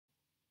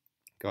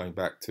Going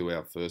back to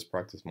our first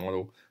practice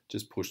model,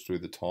 just push through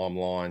the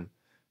timeline,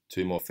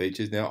 2 more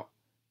features. Now,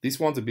 this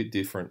one's a bit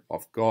different.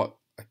 I've got,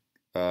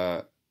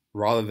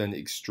 rather than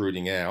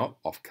extruding out,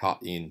 I've cut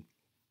in.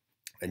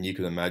 And you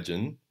can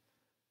imagine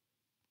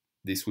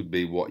this would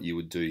be what you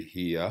would do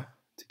here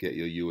to get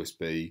your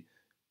USB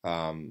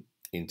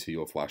into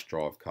your flash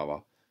drive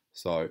cover.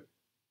 So,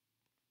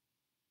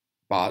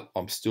 but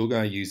I'm still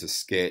going to use a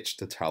sketch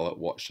to tell it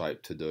what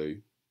shape to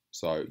do.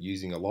 So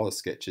using a lot of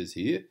sketches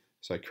here.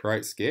 So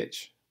create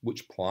sketch,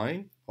 which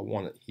plane, I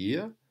want it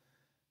here.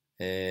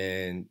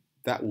 And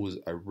that was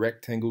a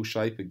rectangle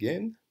shape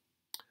again.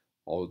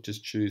 I'll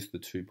just choose the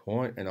 2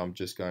 point and I'm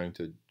just going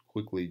to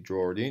quickly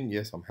draw it in.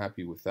 Yes, I'm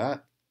happy with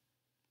that.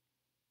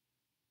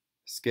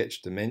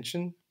 Sketch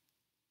dimension.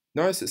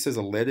 Notice it says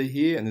a letter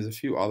here and there's a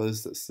few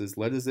others that says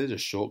letters. They're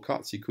just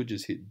shortcuts. You could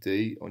just hit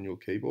D on your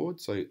keyboard.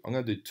 So I'm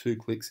going to do 2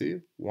 clicks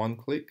here. 1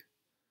 click,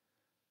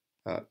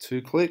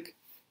 2 click,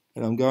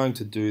 and I'm going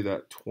to do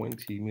that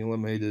 20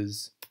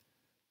 millimeters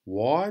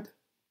wide.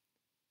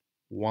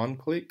 1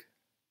 click,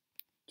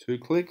 2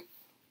 click.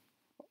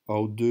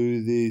 I'll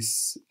do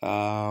this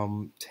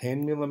 10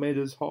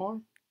 millimeters high.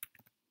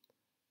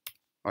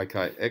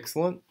 Okay,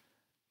 excellent.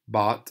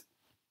 But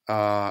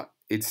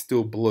it's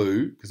still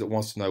blue because it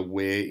wants to know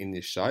where in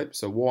this shape.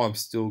 So while I'm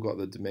still got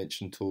the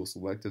dimension tool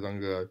selected, I'm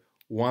going to go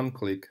 1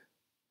 click,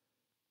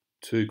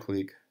 2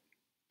 click,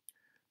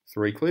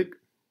 3 click.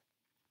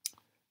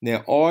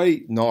 Now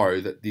I know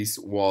that this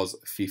was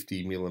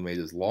 50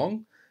 millimeters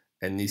long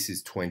and this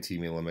is 20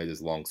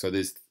 millimeters long. So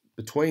there's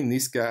between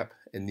this gap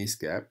and this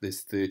gap,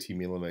 there's 30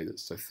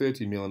 millimeters. So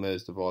 30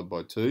 millimeters divided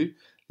by 2,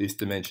 this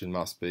dimension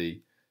must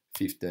be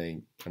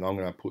 15. And I'm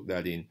going to put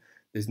that in.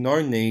 There's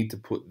no need to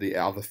put the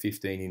other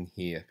 15 in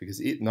here because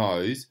it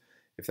knows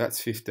if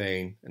that's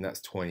 15 and that's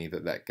 20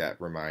 that gap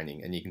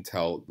remaining, and you can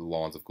tell the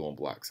lines have gone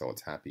black, so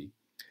it's happy.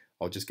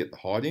 I'll just get the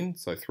height in.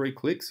 So 3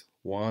 clicks,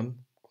 1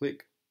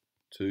 click,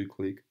 2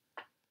 click,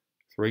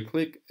 3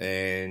 click,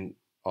 and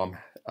I'm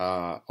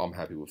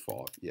happy with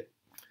 5. Yeah.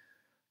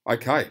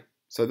 Okay,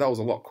 so that was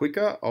a lot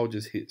quicker. I'll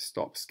just hit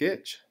stop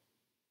sketch.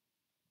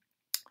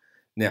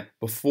 Now,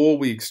 before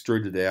we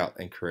extruded out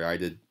and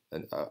created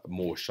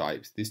more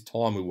shapes, this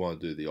time we want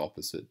to do the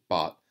opposite,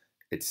 but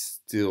it's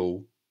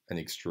still an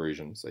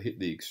extrusion. So hit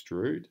the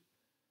extrude,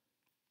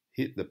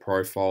 hit the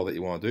profile that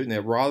you want to do. Now,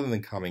 rather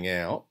than coming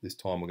out, this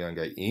time we're going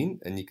to go in,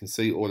 and you can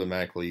see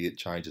automatically it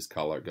changes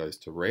color. It goes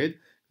to red,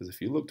 because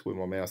if you look to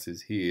where my mouse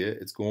is here,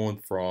 it's gone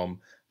from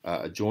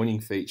a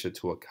joining feature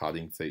to a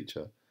cutting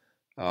feature.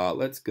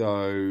 Let's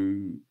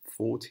go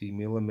 40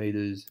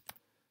 millimeters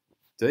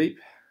deep.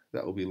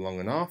 That will be long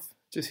enough.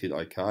 Just hit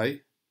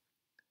OK,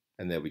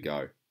 and there we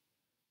go.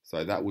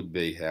 So that would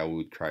be how we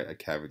would create a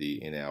cavity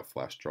in our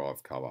flash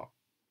drive cover.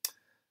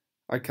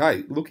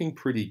 Okay, looking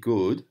pretty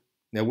good.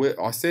 Now,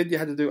 I said you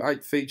had to do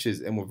 8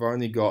 features, and we've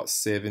only got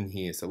 7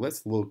 here. So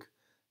let's look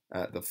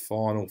at the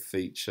final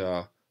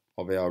feature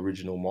of our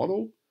original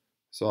model.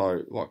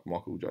 So, like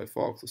Michael J.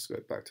 Fox, let's go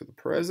back to the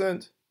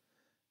present.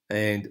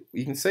 And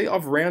you can see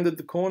I've rounded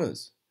the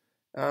corners.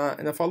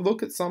 And if I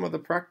look at some of the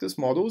practice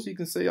models, you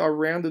can see I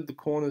rounded the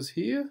corners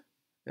here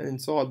and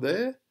inside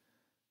there.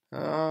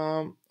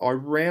 I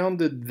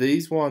rounded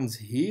these ones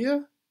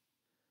here.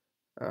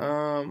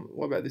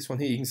 What about this one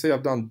here? You can see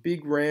I've done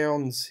big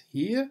rounds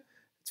here.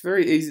 It's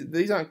very easy.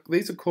 These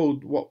are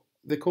called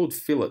they're called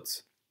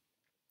fillets,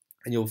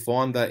 and you'll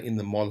find that in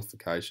the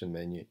modification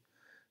menu.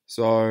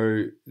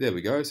 So there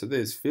we go. So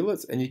there's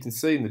fillets, and you can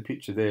see in the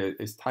picture there,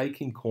 it's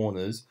taking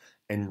corners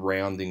and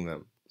rounding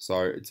them.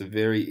 So it's a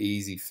very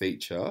easy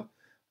feature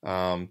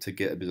to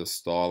get a bit of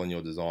style in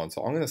your design.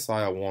 So I'm going to say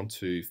I want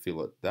to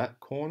fillet that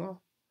corner,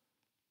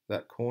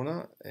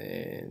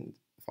 and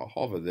if I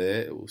hover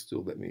there, it will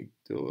still let me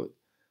do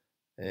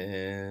it.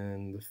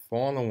 And the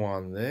final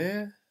one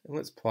there, and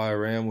let's play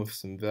around with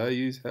some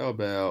values. How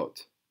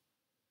about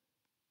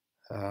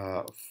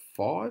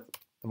 5?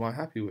 Am I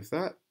happy with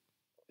that?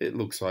 It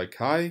looks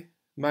okay.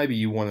 Maybe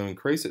you want to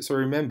increase it. So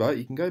remember,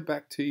 you can go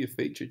back to your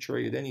feature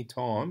tree at any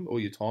time, or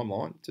your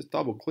timeline. Just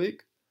double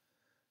click.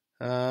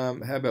 How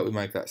about we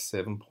make that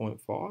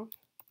 7.5?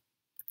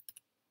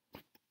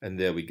 And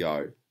there we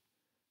go.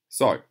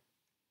 So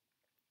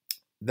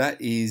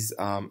that is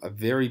a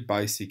very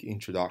basic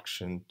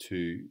introduction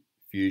to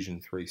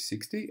Fusion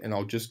 360, and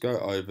I'll just go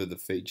over the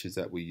features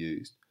that we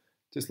used.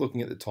 Just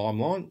looking at the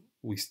timeline,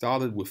 we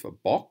started with a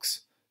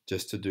box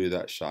just to do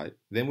that shape.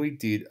 Then we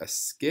did a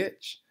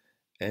sketch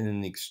and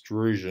an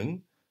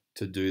extrusion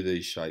to do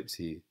these shapes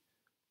here.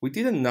 We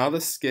did another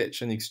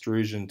sketch and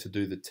extrusion to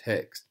do the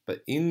text,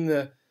 but in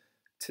the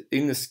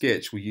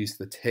sketch we used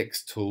the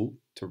text tool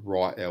to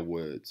write our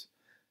words.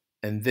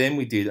 And then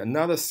we did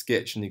another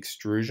sketch and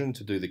extrusion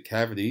to do the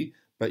cavity,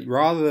 but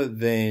rather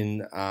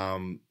than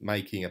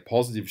making a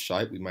positive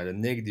shape, we made a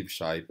negative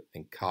shape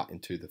and cut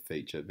into the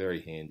feature.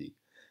 Very handy.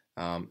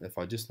 If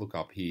I just look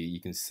up here, you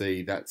can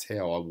see that's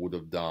how I would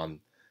have done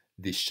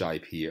this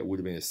shape here. It would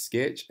have been a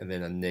sketch and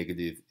then a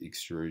negative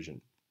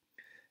extrusion.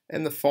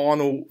 And the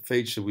final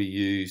feature we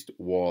used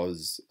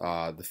was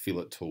the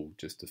fillet tool,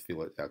 just to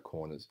fillet our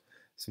corners.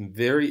 Some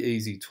very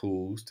easy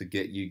tools to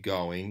get you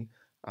going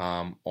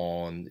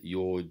on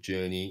your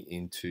journey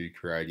into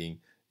creating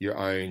your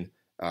own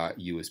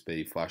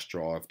USB flash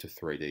drive to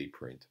 3D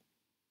print.